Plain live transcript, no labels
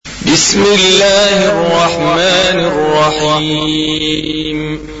بسم الله الرحمن الرحيم.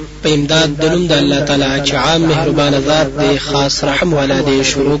 بإمداد دنم دا الله تعالی چې عام مهربان ذات دی خاص رحم والا دی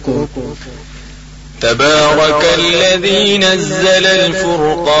شروع کو. تبارك الذي نزل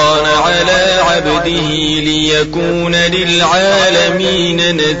الفرقان على عبده ليكون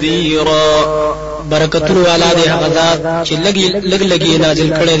للعالمين نذيرا. برکتون والا دی هغه ذات چې لګي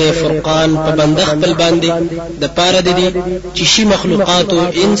نازل کړي دی فرقان په بنده خپل باندې د پاره دی چې شي مخلوقات او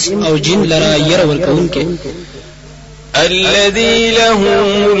انس او جن لرا ير ورکونکي. الذي له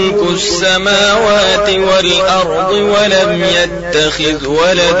ملك السماوات والأرض ولم يتخذ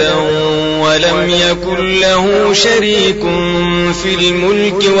ولدا ولم يكن له شريك في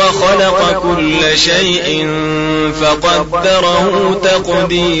الملك وخلق كل شيء فقدره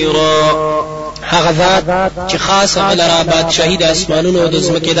تقديرا. هغه ذات چې خاص غلرا بادشاہي د اسمانونو د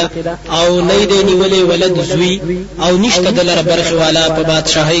زمکه ده او نه دی نیولې ولد زوی او نشته د لره برخه والا په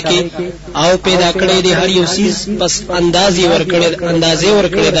بادشاہي کې او پیدا کړی دی هر یو سیز پس اندازې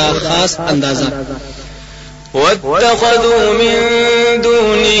ورکړي دا خاص اندازه. واتخذوا من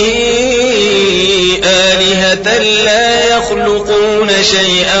دونه آلهة لا يخلقون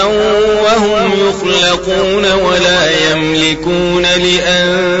شيئا وهم يخلقون ولا يملكون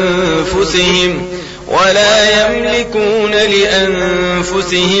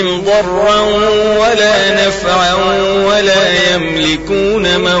لأنفسهم ضرا ولا نفعا ولا يملكون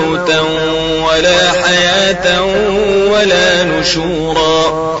موتا ولا حياة ولا نشورا.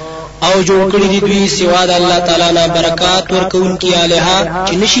 او جوړ کړی دي دوی سوا د الله تعالی نه برکات ورکوونکي الها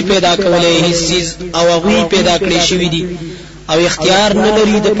چې نشي پیدا کولای هیڅ چیز او هغه پیدا کړی شوی دي او اختیار نه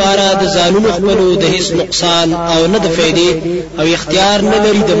لري د پاره د ځانونو خپلو د هیڅ نقصان او نه د فائدې او اختیار نه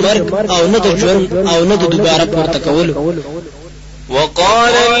لري د مرګ او نه د ژوند او نه د دوباره پورته کولو.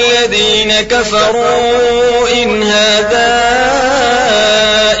 وقال الذين كفروا إن هذا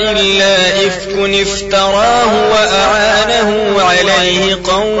إلا إفك افتراه وأعانه عليه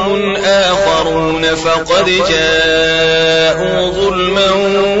قوم آخرون فقد جاءوا ظلما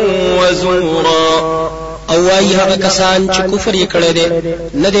وزورا. او وايي هغه کسان چې کفر یې کړی دی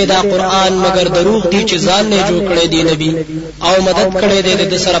نه دی دا قرآن مگر دروغ دی چې ځان نه جوړ کړی دی نبی او مدد کړی دی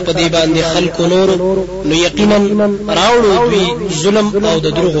د سره په دی باندې خلکو نور نو یقینا راوړو دوی ظلم او د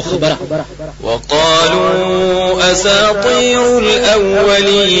دروغ خبره. وقالوا أساطير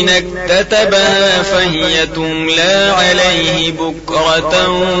الأولين اكتتبها فهي تملى عليه بكرة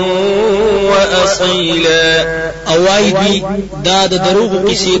وأصيلا. او وايي دوی دا د دروغ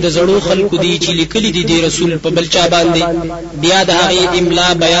کیسې د زړو خلکو دی چې لیکلي دي رسول په بلچا باندې بیا د هغه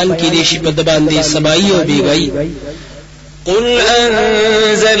املا بیان کې دي شي په د باندې سبایي او بیګای. قل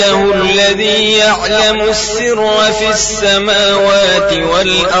أنزله الذي يعلم السر في السماوات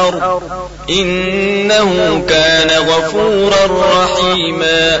والأرض إنه كان غفورا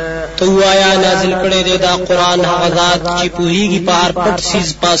رحيما. توایا نازل کړي دی دا قرآن هغه ذات چې پوهیږي په هر پټ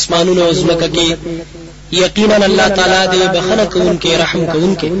سیز په اسمانونو او زمکه کې یقینا الله تعالی دې بخنه کوونکې رحم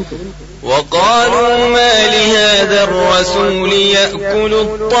کوونکې. وقالوا ما لهذا الرسول يأكل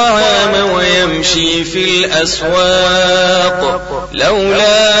الطعام ويمشي في الأسواق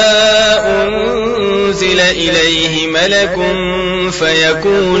لولا أنزل إليه ملك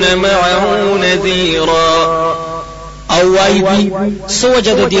فيكون معه نذيرا. او وايي دوی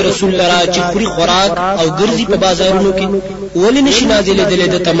سوجد دی رسول لرا چې خوري خوراک او ګرځي په بازارونو کې ولې نشي نازل دي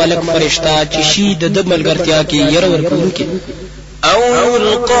د ملک فرشتہ چې شي د ملګرتیا کې ير ورکوونکي. أو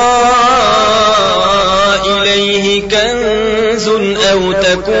يلقى إليه كنز أو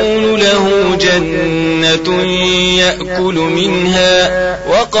تكون له جنة يأكل منها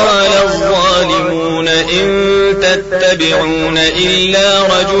وقال الظالمون إن تتبعون إلا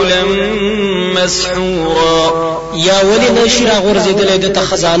رجلا مسحورا. یا ولی نشی را غرزیدل د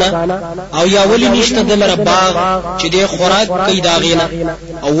خزانه او یا ولی نشته د رباغ چې د خوراک کوي داغینا.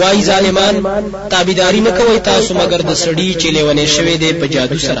 او وايي ظالمان تابعداري نه کوي تاسو مگر د سړی چې لیونه شوی دی په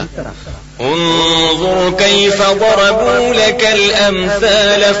جادو سره. انظر كيف ضربوا لك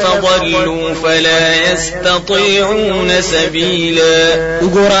الأمثال فضلوا فلا يستطيعون سبيلا.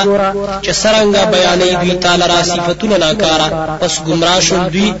 وګوره چې څنګه بیانې دوی تعالی را صفاتونه ناکاره پس گمراه شول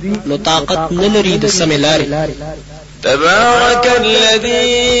دوی نو طاقت نه لري د سمې لارې. تبارك الذي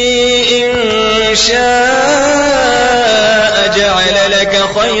إن شاء جعل لك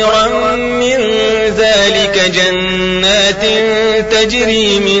خيرا من ذلك جنات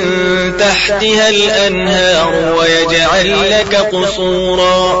تجري من تحتها الأنهار ويجعل لك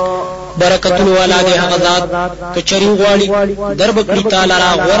قصورا. برکتون والا دی هغه ذات کچری غواړي درب کړی تعالی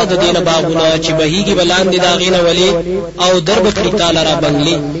را غورد دینه باغونه چې بهیږي بلاندې داغینه ولی او درب کړی تعالی را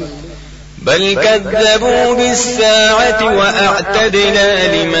بنگلي. بل كذبوا بالساعة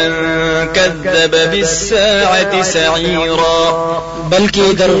وأعتدنا لمن كذب بالساعة سعيرا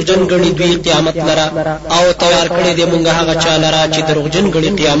بلکې دروغجن غړي دوی قیامت لرا او تیار کړی دی مونږه هغه چا لرا چې دروغجن غړي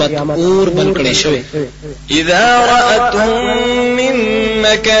قیامت اور بل کړی شوی. إذا رأتهم من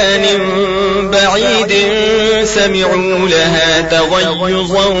مكان بعيد سمعوا لها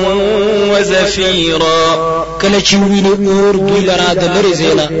تغيظا وزفيرا کله چې ویني اور دوی لرا د لری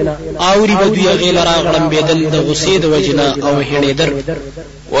زینا اوري به دوی غیل را غړم بدل د غصې د وجنا او هېړېدر.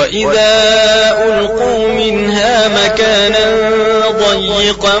 وإذا ألقوا منها مكانا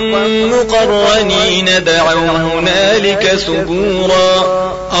ضيقا مقرنين دعوا هنالك ثبورا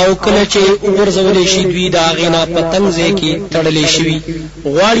او کله چې ورزولې شي دوی دا غینا پتنګ کې تړلې شي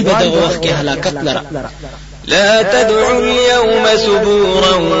غواړي به د وخت کې هلاکت لره. لا تدعوا اليوم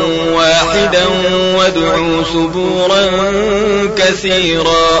ثبورا واحدا وادعوا ثبورا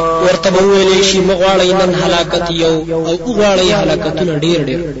كثيرا ورتبوي شي مغواړي نن هلاکت یو او غواړي هلاکتونه ډیر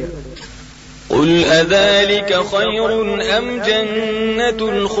ډیر. قل أذلك خير أم جنة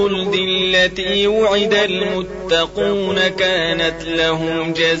الخلد التي وعد المتقون كانت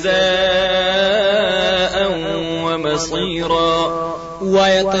لهم جزاء ومصيرا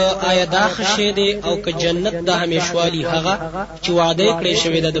وایت آیا دا خشه دی او که جنت د همیشوالي هغه چې وعده کړی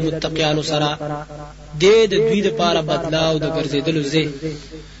شوی د متقینانو سره د دوی لپاره بدلا او د ګرځیدلو زی.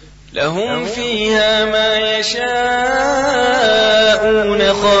 لهم فيها ما يشاءون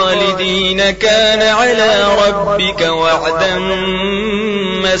خالدين كان على ربك وعدا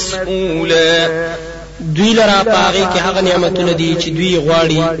مسئولا دوی لرا پاغي کې هغه نعمتونه دي چې دوی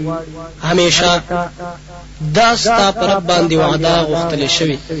غواړي همیشه داستا پر باندې وعده غوښتل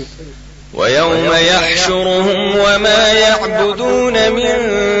شوی. ويوم يحشرهم وما يعبدون من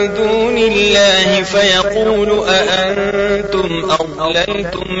دون الله فيقول أأنتم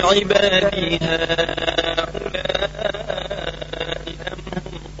أضللتم عبادي هؤلاء أم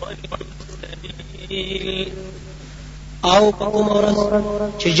هم ضلوا السبيل او په کوم ورځ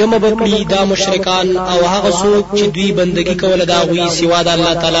چې جمع بکړي دا مشرکان او هغه څوک چې دوی بندگی کوله دا غوي سوا د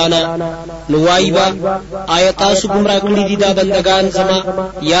الله تعالی نه نو وایي با آیا تاسو گمراه کړی دي دا بندگان زما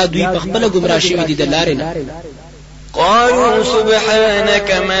یا دوی په خپل گمراه شوي دي د لارې نه. قالوا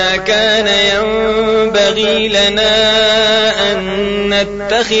سبحانك ما كان ينبغي لنا أن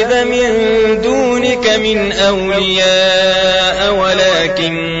نتخذ من دونك من أولياء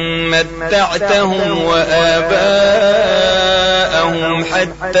ولكن متعتهم وآباءهم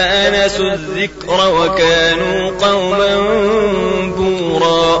حتى نسوا الذكر وكانوا قوما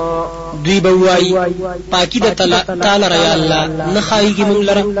بورا. دوی بوای پاکی د تعالی را الله نه خایږي مونږ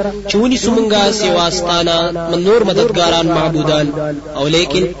لره چونی سمونګه سیواستانه من نور مددګاران معبودان او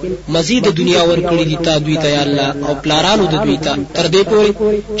لیکن مزید دنیا ور کړی دي تا دوی ته الله او پلارانو د دوی ته تر دې پورې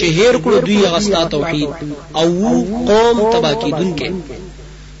چې هیر کړو دوی غستا توحید او قوم تباکی دونکو.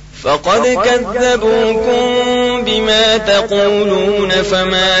 فقد كذبوكم بما تقولون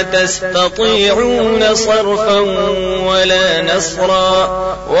فما تستطيعون صرفا ولا نصرا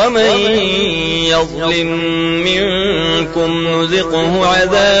ومن يظلم منكم نذقه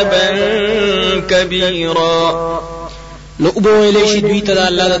عذابا كبيرا. نو وبویلی شي دوی ته د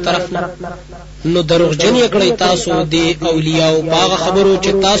الله د طرفنا نو دروغجن یې کړی تاسو دی اولیاء باغ خبرو چې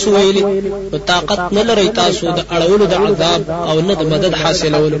تاسو ویلي نو طاقت نه لري تاسو د اړولو د عذاب او نه د مدد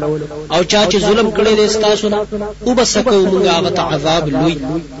حاصلولو او چا چې ظلم کړی دی تاسو نه او بس کو موږ هغه عذاب لوی.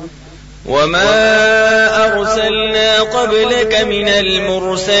 وما أرسلنا قبلك من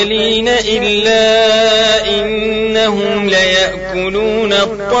المرسلين إلا إنهم ليأكلون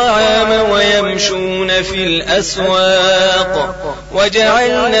الطعام ويمشون في الأسواق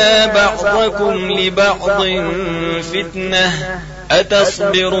وجعلنا بعضكم لبعض فتنة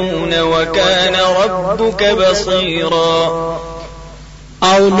أتصبرون وكان ربك بصيرا.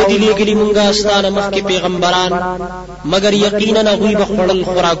 او ندی لګلی مونږه ستانه مخکې پیغمبران مگر یقینا غوی بخړل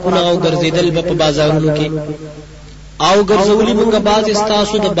خوراکونه او ګرځیدل په بازارونو کې او ګرځولې مونږه باز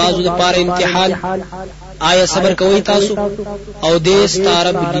استاسو د بازو لپاره امتحان. آیا صبر کوي تاسو او دې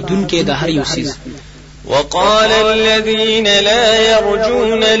ستارب لیدونکو د هر یو سیز. وقال الذين لا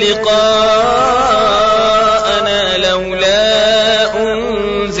يرجون لقاءنا لولا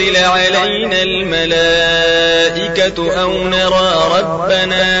أنزل علينا الملائكة أو نرى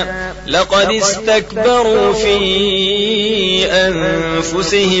ربنا لقد استكبروا في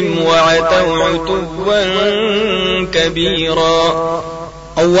أنفسهم وعتوا عتوا كبيرا.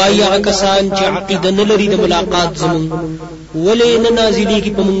 او وایا کسان چې عقیده نه لري د ملاقات زمون ولې نه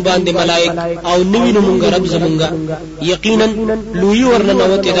نازلېږي په مونږ باندې ملائک او نوی نو مونږ رب زمونږه یقینا لوی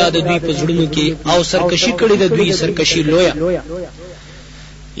ورننوت د دوی په زړونو کې او سرکشي کړي د دوی سرکشي لویا.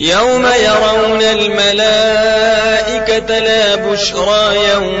 يوم يرون الملائكة لا بشرى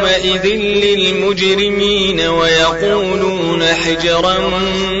يومئذ للمجرمين ويقولون حجرا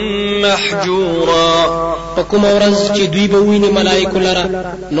محجورا. پکوم ورځ چې دوی به ویني ملائکه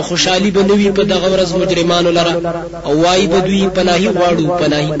لره نو خوشحالي به نوي په دغه ورځ مجرمانو لره او وای به دوی پناهي غواړو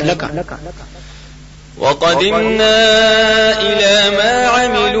پناهي کلکه. وقدمنا إلى ما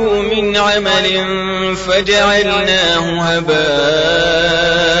عملوا من عمل فجعلناه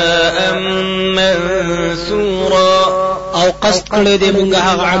هباء منثورا. او قصد کړی دی مونږه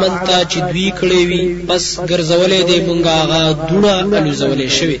هغه عمل ته چې دوی کړی وي بس ګرځولې دی مونږه هغه دونه الوزولې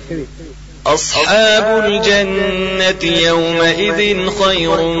شوی. أصحاب الجنة يومئذ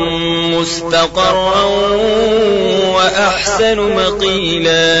خير مستقرا وأحسن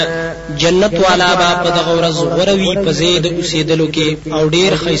مقيلا. جنت والا با په دغه ورځ غوروي په زید اوسېدلو کې او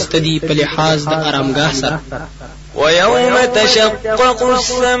ډېر ښایسته دي په لحاظ د آرامګاه سره. ويوم تشقق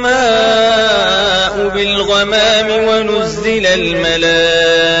السماء بالغمام ونزل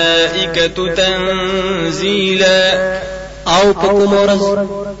الملائكة تنزيلا. او په کوم ورځ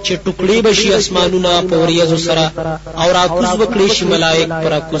چې ټوکړي بشي اسمانونه په وریځو سره او راکوز وکړي شي ملائک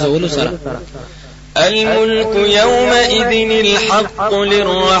پر راکوزولو سره. الملك يومئذ الحق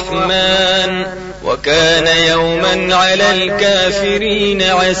للرحمن وكان يوما على الكافرين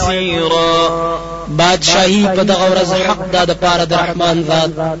عسيرا. بادشاہي په دغه ورځ حق د پاره د رحمان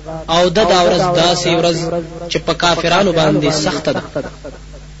ذات او د ورځ داسې ورځ چې په کافرانو باندې سخت ده.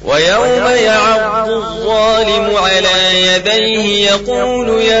 ويوم يعض الظالم على يديه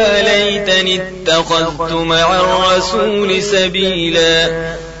يقول يا ليتني اتخذت مع الرسول سبيلا.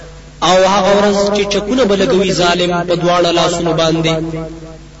 او هغه ورځ چې چکونه بلګوي ظالم په دواړه لاسونو باندې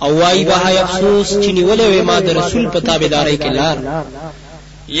او وای به افسوس چې نیولې ما د رسول په تابعدارۍ کې لار.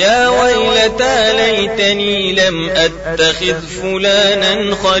 يا ويلتى ليتني لم أتخذ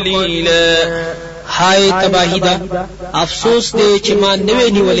فلانا خليلا. هاي تباہی دا افسوس دے چې ما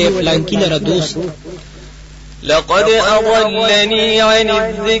نوې نیولې فلان کې لره دوست. لقد أضلني عن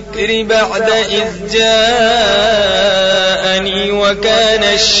الذكر بعد إذ جاءني وكان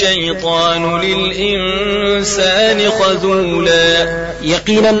الشيطان للإنسان خذولا.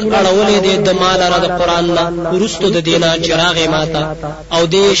 یقینا اړولې دې د مال را د قران نه ورستو د دینه چراغ ماته او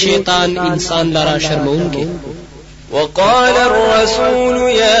دې شیطان انسان لرا شرمون کې. وقال الرسول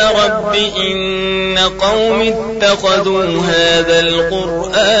يا رب إن قوم اتخذوا هذا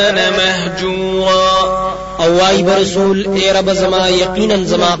القرآن مهجورا. او وای برسول اے رب زما یقینا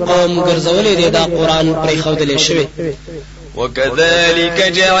زما قوم ګرځولې دې دا قران پرې خودلې شوی.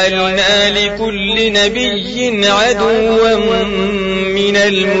 وكذلك جعلنا لكل نبي عدوا من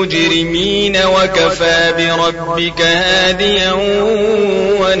المجرمين وكفى بربك هاديا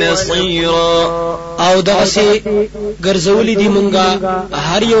ونصيرا. او دغسې ګرځولې دي مونږه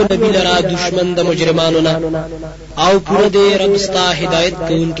هر یو نبی لرا دشمن د مجرمانو نه او پوره دې رب ستا هدایت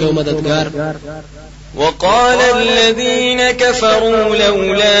کوونکی او مددگار. وقال الذين كفروا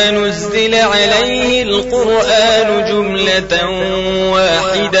لولا نزل عليه القرآن جملة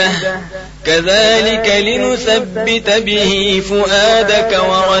واحدة كذلك لنثبت به فؤادك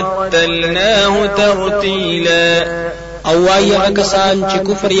ورتلناه ترتيلا. او وای هغه کسان چې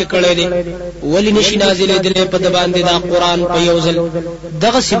کفر یې کړی دی ولی نشي نازلې دلې په د باندې دا قران په یو ځل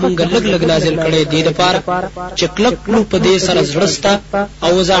دغه سیمونګ لګ لګ نازل کړي دی د پاره چې کلک کلو په دې سره زړستا او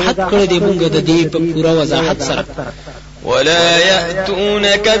وضاحت کړی دی مونږ د دې په پوره وضاحت سره. ولا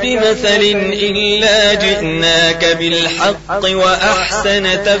يأتونك بمثل إلا جئناك بالحق وأحسن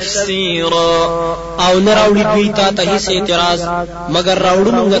تفسيرا. او نراوړي دوی ته هیڅ اعتراض مگر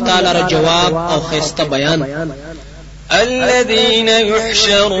راوړو مونږ تعالی را جواب او خسته بیان. الذين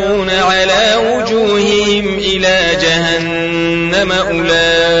يحشرون على وجوههم إلى جهنم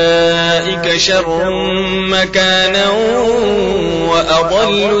أولئك شر مكانا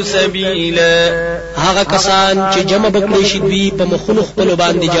وأضل سبيلا. هغه کسان چې جمع بکړي شي دوی په مخونو خپل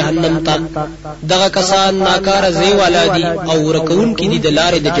باندې جهنم ته دغه کسان ناکاره ځای والا دي او ورکون کې دي د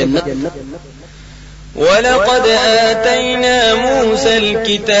لارې د جنت. ولقد آتينا موسى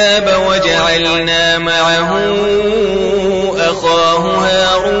الكتاب وجعلنا معه أخاه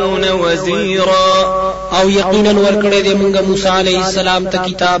هارون وزيرا. او یقینا ورکړې دې مونږه موسی عليه السلام ته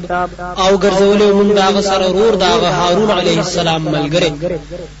کتاب او ګرځولې مونږ هغه سره ورور دا هارون عليه السلام ملګری.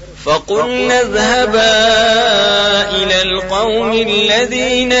 فقلنا اذهبا إلى القوم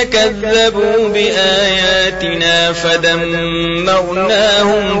الذين كذبوا بآياتنا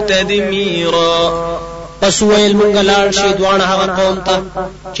فدمرناهم تدميرا. پس ویل مونږه لاړ شي دوانه هغه قوم ته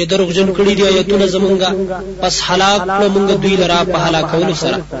چې دروغجن کړي دي آیتونه زمونږه پس هلاک کړو مونږ دوی لرا په هلاکولو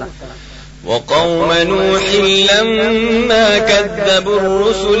سره. وقوم نوح لما كذبوا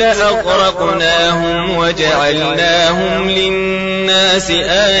الرسل أغرقناهم وجعلناهم للناس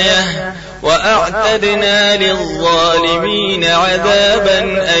آية وأعتدنا للظالمين عذابا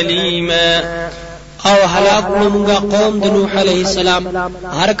أليما. او هلاك مونږه قوم د نوح عليه السلام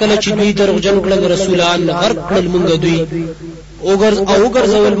هر کله چې دوی دروغجن کړل رسولان غرق کړل مونږ دوی او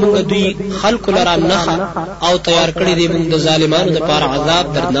ګرځول مونږ دوی خلق لرا نخا او تیار کړی دی مونږ د ظالمانو لپاره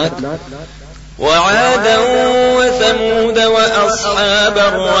عذاب دردناک. وعادا وثمود وأصحاب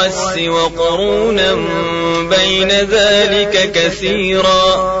الرس وقرونا بين ذلك كثيرا.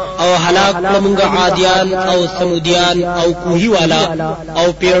 او هلاك مونږه عادیان او ثمودیان او کوهی والا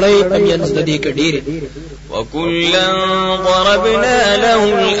او پیړۍ پمینځ د دې کې ډېر. وكلا ضربنا له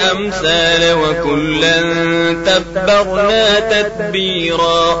الأمثال وكلا تبرنا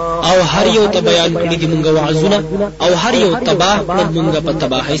تتبيرا. او هر یو ته بیان کړی دی مونږه وعظونه او هر یو تباہ کړ مونږه په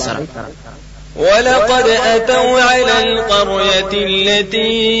تباہی سره. ولقد أتوا على القرية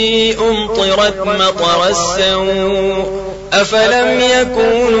التي أمطرت مطر السوء أفلم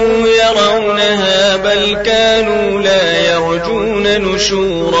يكونوا يرونها بل كانوا لا يرجون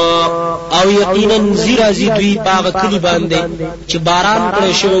نشورا. او یقینا زیرا زی دوی پاغ کلی باندې چې باران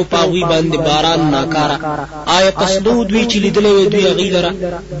کړي شو پاغوي باندې باران ناکارا. آیا پس نو دوی چې لیدلې دوی غیلره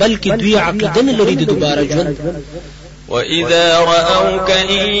بلکې دوی عقیده نه لري د دوباره ژوند. وإذا رأوك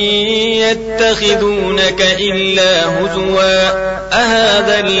إن يتخذونك إلا هزوا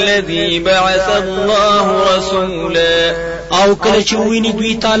أهذا الذي بعث الله رسولا. او کله چې ویني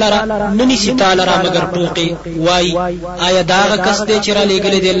دوی تعالی را نني سي تعالی را مگر ټوقي وای آیا دا کس دې چې را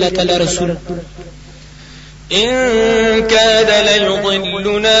لېګل دی الله تعالی رسول. إن كاد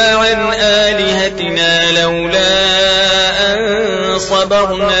ليضلنا عن آلهتنا لولا أن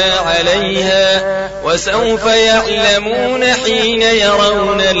صبرنا عليها وسوف يعلمون حين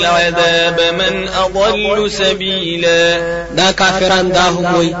يرون العذاب من أضل سبيلا. دا کافران دا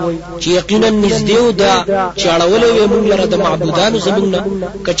هم وي چې یقینا نږدې دا چاړولې وي موږ لره د معبودانو زمونږ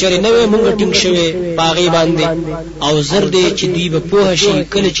کچري نه وي موږ ټینګ شوي باغی باندې او زر دې چې دوی به پوه شي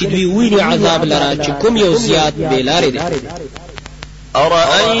کله چې دوی ویني عذاب لره چې کوم یو زیات بیلاره دي.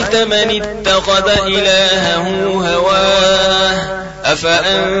 أرأيت من اتخذ إلهه هواه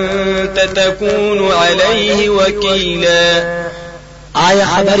أفأنت تكون عليه وكيلا. آیا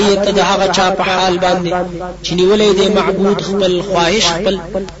خبر یې ته د هغه چا په حال باندې چې نیولې دی معبود خپل خواهش خپل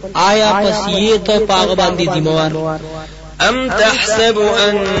آیا پس یې ته پاغ باندې ذمہوار. أم تحسب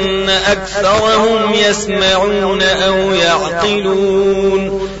أن أكثرهم يسمعون أو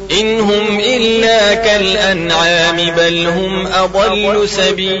يعقلون إن هم إلا كالأنعام بل هم أضل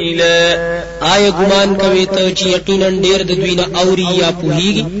سبيلا. آیا ګمان کوي ته چې یقینا ډېر د دوی نه اوري یا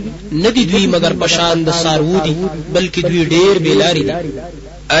پوهیږي نه دي دوی مگر پشان د سارو دي بلکې دوی ډېر بیلاری دي.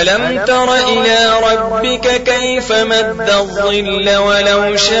 ألم تر إلى ربك كيف مد الظل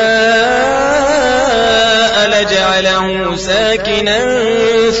ولو شاء لجعله ساكنا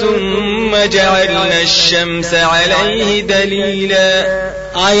ثم جعلنا الشمس عليه دليلا.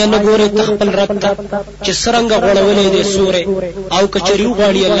 آیا نګوره تخپل رب ته چې څنګه غوړولې دي سورې او کچریو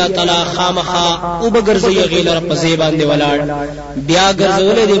غاړي الله تعالی خامخا او بغرزي غیلر په ځای باندې ولاړ بیا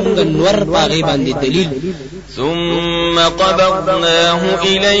ګرځولې دي موږ نور باغې باندې دلیل. ثم قبضناه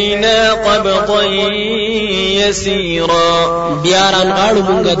إلينا قبضا يسيرا. بیا ران غاړو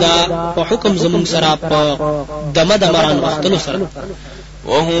موږ دا په حکم زموږ سره په دمه دمران وختلو سره.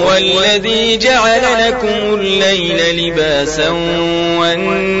 وهو الذي جعل لكم الليل لباسا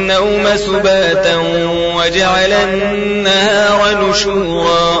والنوم سباتا وجعل النهار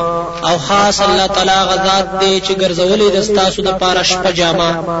نشورا. او خاص الله تعالی غذات دې چې ګرځولې د ستاسو د پاره شپه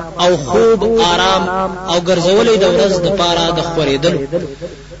جامه او خوب آرام او ګرځولې د ورځ د پاره د خورېدل.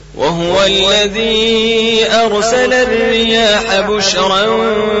 وهو الذي أرسل الرياح بشرا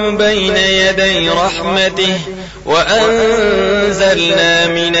بين يدي رحمته وأنزلنا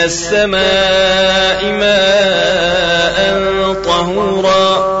من السماء ماء طهورا.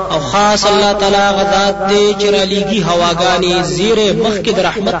 او خاص الله تعالی غذات دې چې را لېږي هواګانې زیره مخکې د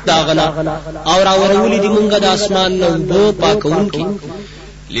رحمت داغنا او راورولې دي مونږه د اسمان نو بو پاکونکي.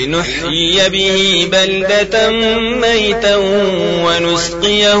 لنحيي به بلدة ميتا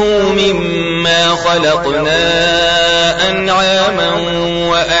ونسقيه مما خلقنا أنعاما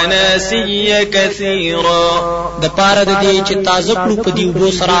وأناسيا كثيرا. د پاره د دې چې تازه کړو په دی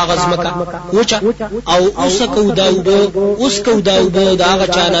وبو سره غزمکا وچا او اوسکو دا وبو دا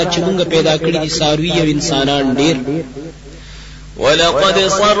غچانا چې موږ پیدا کړی دي ساروي او انسانان ډیر. ولقد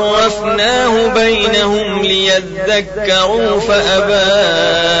صرفناه بينهم ليذكروا فأبى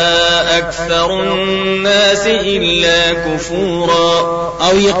أكثر الناس إلا كفورا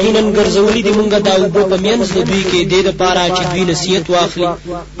او یقینا ګرځولې دي مونږه دا وبو په مینځ د دوی کې د دې لپاره چې دوی نصیحت واخلي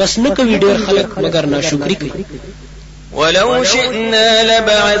بس نه کوي ډېر خلک مگر ناشکری کوي ولو شئنا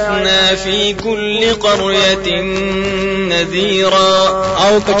لبعثنا في كل قرية نذيرا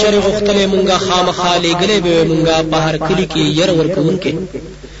او کچره غختله مونږه خامخا لګلې به مونږه په هر کلی کې ير ورکوونکې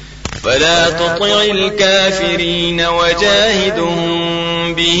فلا تطع الكافرين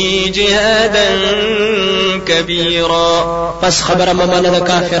وجاهدهم به جهادا كبيرا پس خبره ممنه د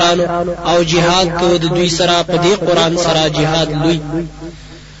کافرانو او جهاد کو د دوی سره په دې قران سره جهاد لوی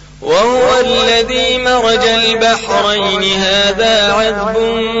وهو الذي مرج البحرين هذا عذب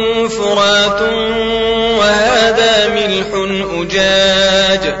فرات وهذا ملح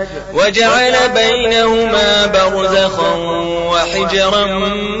أجاج وجعل بينهما برزخا وحجرا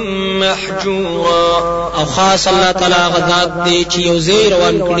محجورا او خاص الله تعالی غذات دی چې یو ځای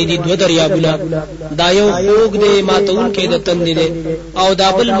روان کړی دي دوه دریابونه دا یو خوګ دی ماتون کې د تند دی او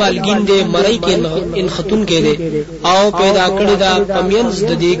دا بل مالګین دی مړی کې ان خاتون کې دی او پیدا کړی دا پمینز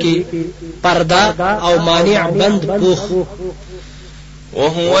د دې کې پردا او مانع بند پوخ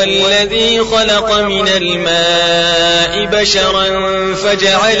وهو الذي خلق من الماء بشرا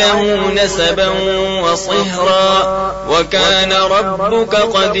فجعله نسبا وصهرا وكان ربك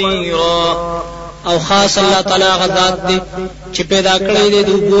قديرا او خاص الله تعالی غذات دی چې پیدا کړی دی د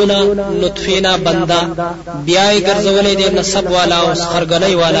وګونه نطفینا بندا بیا یې ګرځولې دی نسب والا او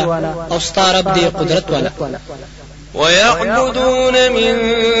خرګنۍ والا او ستارب دی قدرت والا ويعبدون من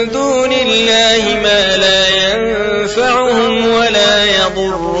دون الله ما لا ينفعهم ولا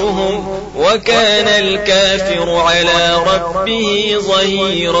يضرهم وكان الكافر على ربه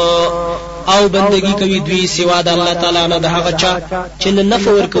ظهيرا او بندگی کوي دوی سوا د الله تعالی نه د هغه چا چې نه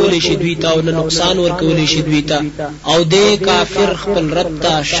نفع ورکول شي دوی ته او نه نقصان ورکول شي دوی ته او د کافر خپل رب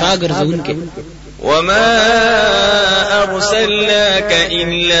ته شاګرځون کې وما أرسلناك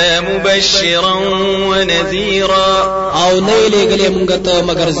إلا مبشرا ونذيرا او نه لګلې مونږ ته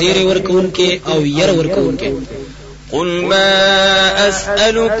مگر زیری ورکوونکې او ير ورکوونکې قل ما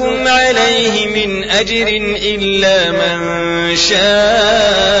أسألكم عليه من أجر إلا من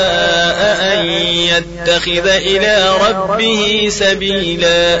شاء أن يتخذ إلى ربه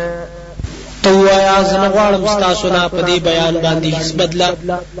سبيلا تو یا زنه غواړم تاسو نه په دې بیان باندې هیڅ بدلا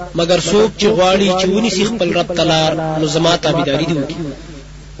مگر څوک چې غواړي چې ونی سي خپل رب تعالی نو زما تابعداري دی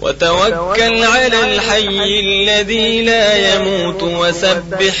وتوكل على الحي الذي لا يموت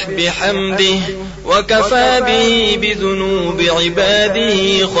وسبح بحمده وكفى به بذنوب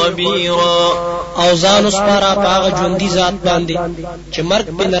عباده خبيرا او ځان سپارا پاغه ژوندۍ ذات باندې چې مرګ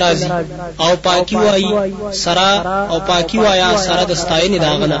په ناراضي او پاکي وایي سرا او پاکي وایا سرا د ستاینې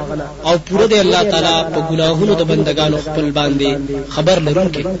داغنه او پوره دی الله تعالی په ګناهونو د بندگانو خپل باندې خبر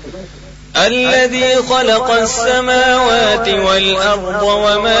لرونکي الذي خلق السماوات والأرض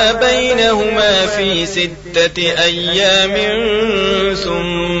وما بينهما في 6 أيام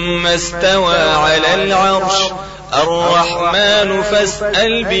ثم استوى على العرش الرحمن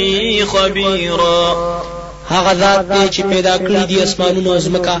فاسأل به خبيرا هغه ذات دی چې پیدا کړی دی اسمانونو او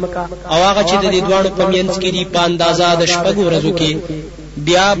ځمکه او هغه چې د دې دوه په منځ کې دی په اندازا د شپږو ورځو کې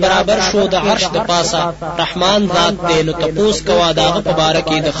بیا برابر شو د عرش د پاسه رحمان ذات دی نو تپوس کوا داغه په باره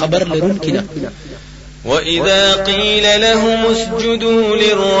کې د خبر لرونکي نه وإذا قيل لهم اسجدوا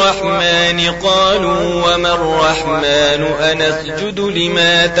للرحمن قالوا وما الرحمن أنسجد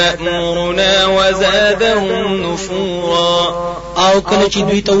لما تأمرنا وزادهم نفورا او کله چې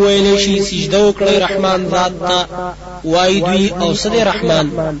دوی ته ویل شي سجده وکړئ رحمان ذات ته وای دوی او صد رحمان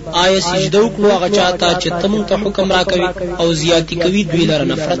آیا سجده وکړو هغه چاته چې تم ته حکم راکوي او زیاتی کوي دوی لره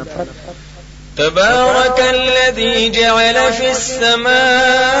نفرت تبارك الذي جعل في السماء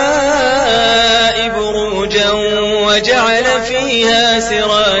بروجا وجعل فيها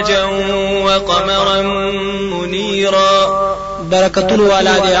سراجا وقمرا منيرا برکتونو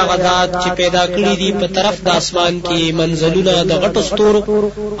والا دی هغه ذات چې پیدا کړی دی په طرف د اسمان کې منزلونه د غټو ستورو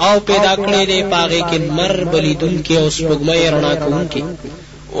او پیدا کړی دی پاغه کې مر بلیدونکو او سپوږمۍ رڼا کوونکې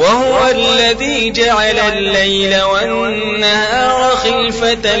وهو الذي جعل الليل والنهار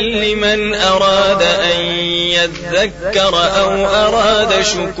خلفة لمن أراد أن يذكر أو أراد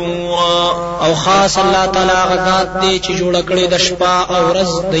شكورا او خاص الله تعالی غذات دی چې جوړ کړی د شپه او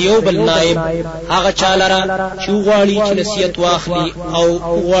ورځ د یو بل نائب هغه چالره چې غواړي چې نصیحت واخلي او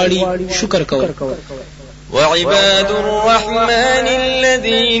غواړي شکر کوي وعباد الرحمن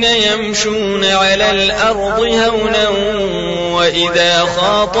الذين يمشون على الأرض هونا وإذا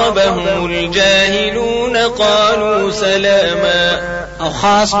خاطبهم الجاهلون قالوا سلاما. او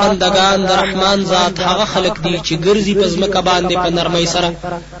خاص بندگان د رحمان ذات هغه خلق دي چې ګرځي پزمکه باندې په نرمۍ سره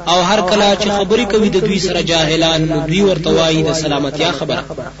او هر کله چې خبرې کوي د دوی سره جاهلان نو دوی ورته وایي د سلامتیا خبره.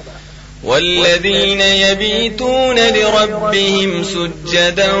 والذين يبيتون لربهم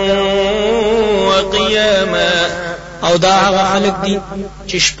سجدا وقياما. او دا هغه خلق دي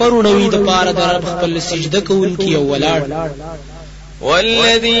چې شپرونوي د پاره د رب خپل سجده کوونکي او ولاړ.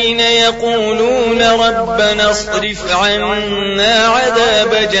 والذين يقولون ربنا اصرف عنا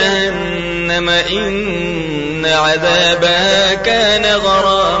عذاب جهنم إن عذابها كان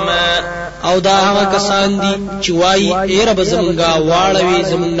غراما. او دا هغه کسان دي چې وایي ای رب زمونږه واړوي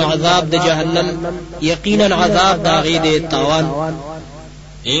زمونږ عذاب د جهنم یقینا عذاب دا غي د تاوان.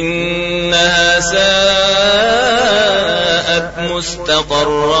 إنها ساءت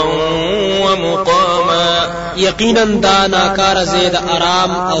مستقرا ومقاما. یقینا دا ناکار زید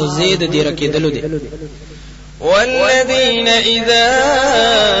آرام او زید دی رکیدلو دی. والذين إذا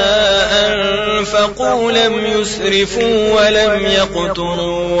أنفقوا لم يسرفوا ولم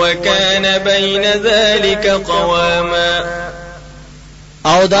يقتروا وكان بين ذلك قواما.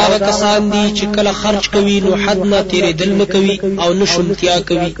 او دا کسان دي چې کله خرج کوي نو حد نه تیرېدل نه کوي او نه شمتیا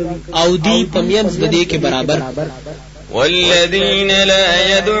کوي او دی په منځ د دې کې برابر. والذين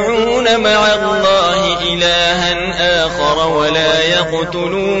لا يدعون مع الله إلها آخر ولا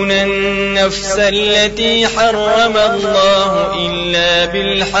يقتلون النفس التي حرم الله إلا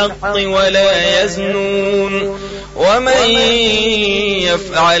بالحق ولا يزنون ومن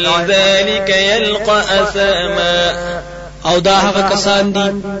يفعل ذلك يلقى أثاما. او دا هغه کسان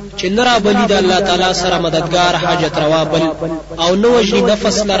دي چې نرا بلی د الله تعالی سره مددگار حاجت روا بل او نو وجنی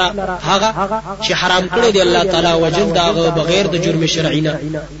نفس لرا هغه چې حرام کړی دی الله تعالی وجل داغه بغیر د جرم شرعي نه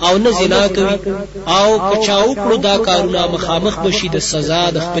او نه زنا کوي او کچاو کړو دا کارونه مخامخ بشي د سزا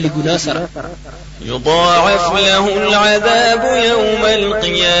د خپل ګناه سره. يضاعف له العذاب يوم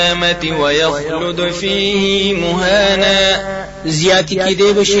القيامة ويخلد فيه مهانا. زیاتی کې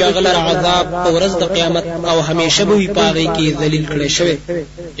دی بشي غلر عذاب په ورځ د قیامت او همیشه به پاغي کې ذلیل کړي شوی.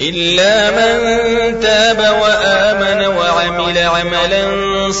 إلا من تاب وآمن وعمل عملا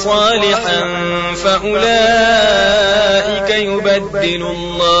صالحا فأولئك يبدل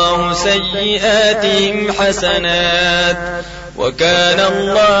الله سيئاتهم حسنات وكان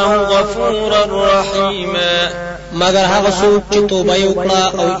الله غفورا رحيما. مگر هغه څوک چې توبه وکړه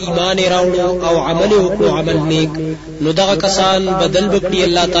او ایمان راوړو او عمل وکړو عمل نیک نو دغه کسان بدل بکړي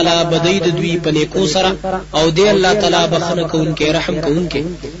الله تعالی بدای د دوی په نیکو سره او دی الله تعالی بخنه کوونکی رحم کوونکی.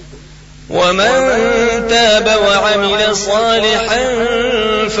 ومن تاب وعمل صالحا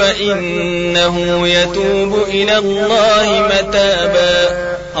فإنه يتوب إلى الله متابا.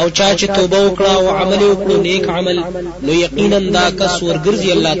 او چا چې توبه وکړه او عمل وکړو نیک عمل نو یقینا دا کس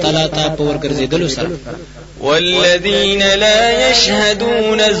ورګرځي الله تعالی ته په ورګرځیدلو سره. والذين لا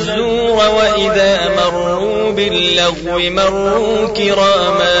يشهدون الزور وإذا مروا باللغو مروا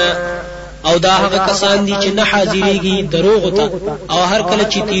كراما. او دا هغه کسان دي چې نه حاضرېږي دروغ ته او هر کله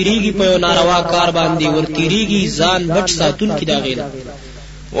چې تیریږي په ناروا کار باندې ور تیریږي ځان بچ ساتون کې دا غیره.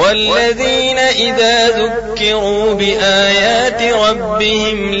 والذين إذا ذكروا بآيات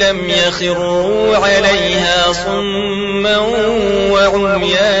ربهم لم يخروا عليها صما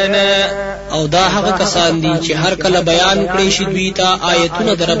وعميانا. او دا هغه کسان دي چې هر کله بیان کړي شي دوی ته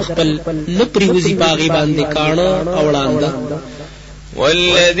آیتونه در خپل نه پریوزي باغی باندې کانه او وړاند.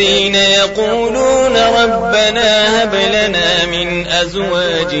 والذين يقولون ربنا هب لنا من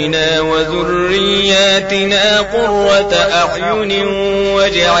أزواجنا وذرياتنا قرة أعين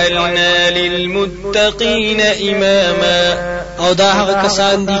واجعلنا للمتقين إماما. او دا هغه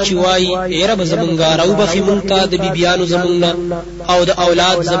کسان دي چې وایي ای رب زمونږه راو بخي مونږ ته د بیبيانو زمونږه او د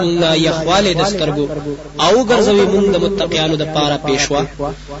اولاد زمونږه یخواله د سترګو او ګرځوي مونږ د متقینانو د پاره پېښوا.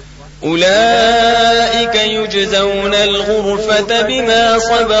 أولئك يجزون الغرفة بما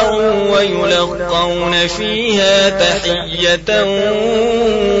صبروا ويلقون فيها تحية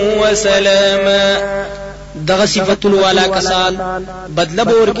وسلاما. دغه صفاتونو والا کسان بدله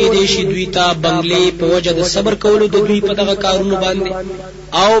بور کې دي شي دوی ته بنگلې په وجه د صبر کولو د دوی په دغه کارونو باندې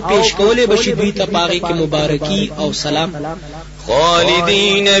او پیش کولې بشي دوی ته پاغي کې مبارکي او سلام.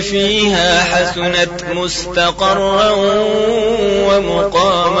 خالدين فيها حسنت مستقرا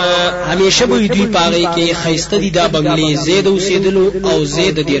ومقاما. همیشه به دوی پاغي کې خیسته دي دا بنگلې زید او سیدلو او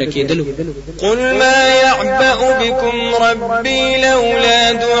زید دي رکیدلو. قل ما يعبأ بكم ربي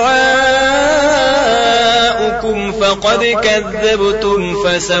لولا دعاؤكم فقد كذبتم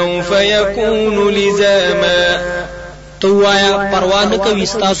فسوف يكون لزاما تو وایا پروا نه کوي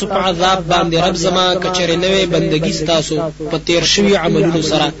ستاسو په عذاب باندې رب زما کچره نوې بندگی ستاسو په تیر شوی عملونو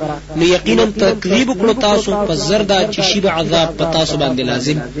سره نو یقینا تکذیب کړو تاسو په زردا چې شی عذاب په تاسو باندې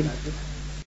لازم